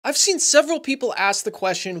I've seen several people ask the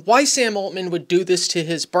question why Sam Altman would do this to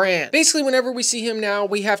his brand. Basically, whenever we see him now,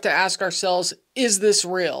 we have to ask ourselves, is this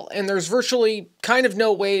real? And there's virtually kind of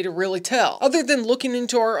no way to really tell. Other than looking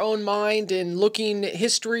into our own mind and looking at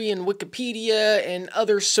history and Wikipedia and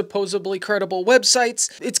other supposedly credible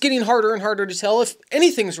websites, it's getting harder and harder to tell if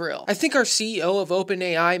anything's real. I think our CEO of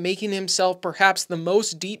OpenAI making himself perhaps the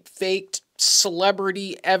most deep-faked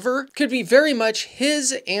celebrity ever could be very much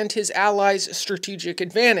his and his allies' strategic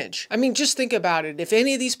advantage. I mean, just think about it. If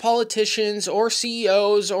any of these politicians or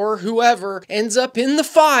CEOs or whoever ends up in the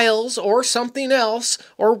files or something else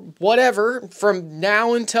or whatever from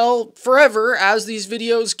now until forever as these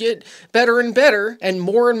videos get better and better and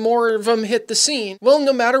more of them hit the scene, well,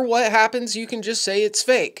 no matter what happens, you can just say it's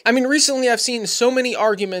fake. I mean, recently I've seen so many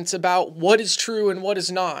arguments about what is true and what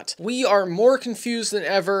is not. We are more confused than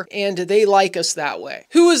ever, and they like us that way.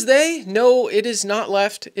 Who is they? No, it is not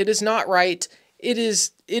left. It is not right. It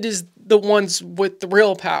is the ones with the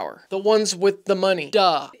real power. The ones with the money.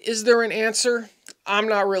 Duh. Is there an answer? I'm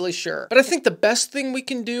not really sure. But I think the best thing we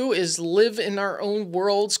can do is live in our own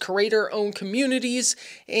worlds, create our own communities,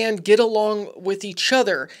 and get along with each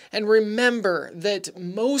other. And remember that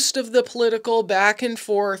most of the political back and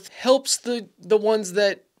forth helps the ones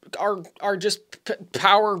that are just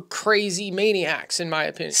power crazy maniacs, in my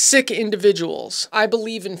opinion. Sick individuals. I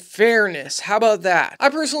believe in fairness. How about that? I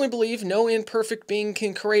personally believe no imperfect being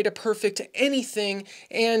can create a perfect anything,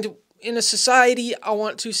 and in a society, I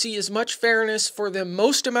want to see as much fairness for the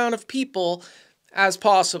most amount of people as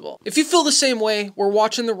possible. If you feel the same way, we're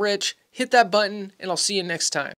watching The Rich. Hit that button, and I'll see you next time.